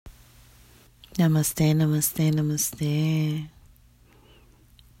Namaste, namaste, namaste.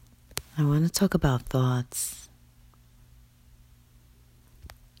 I want to talk about thoughts.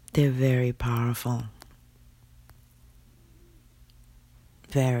 They're very powerful.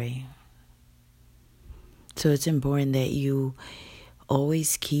 Very. So it's important that you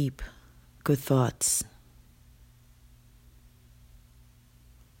always keep good thoughts.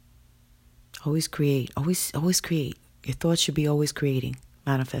 Always create. Always create. Your thoughts should be always creating,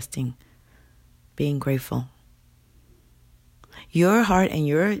 manifesting, being grateful. Your heart and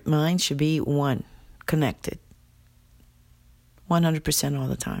your mind should be one, connected. 100% all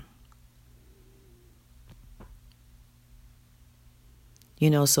the time.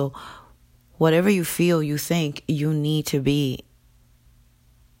 So whatever you feel, you think, you need to be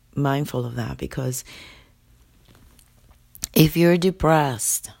mindful of that, because if you're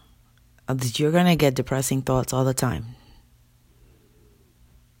depressed, you're going to get depressing thoughts all the time.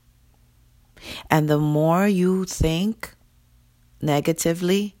 And the more you think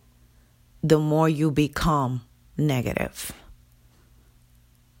negatively, the more you become negative.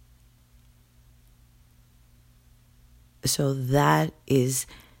 So that is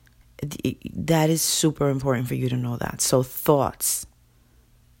super important for you to know that. So thoughts,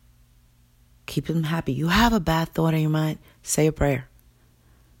 keep them happy. You have a bad thought in your mind, say a prayer.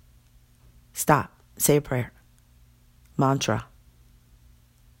 Stop, say a prayer. Mantra.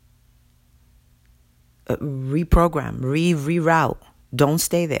 Reprogram, reroute. Don't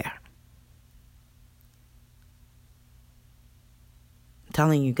stay there. I'm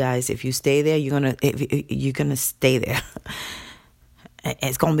telling you guys, if you stay there, you're gonna stay there.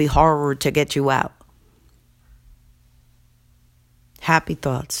 It's gonna be hard to get you out. Happy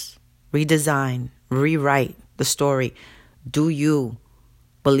thoughts. Redesign, rewrite the story. Do you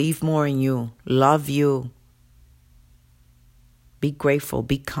believe more in you? Love you. Be grateful.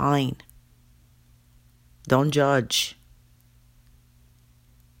 Be kind. Don't judge.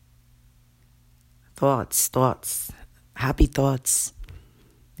 Thoughts. Happy thoughts.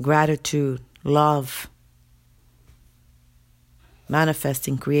 Gratitude. Love.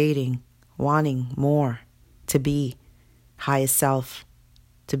 Manifesting, creating, wanting more. To be highest self.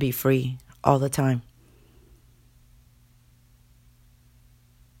 To be free all the time.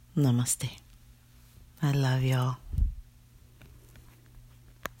 Namaste. I love y'all.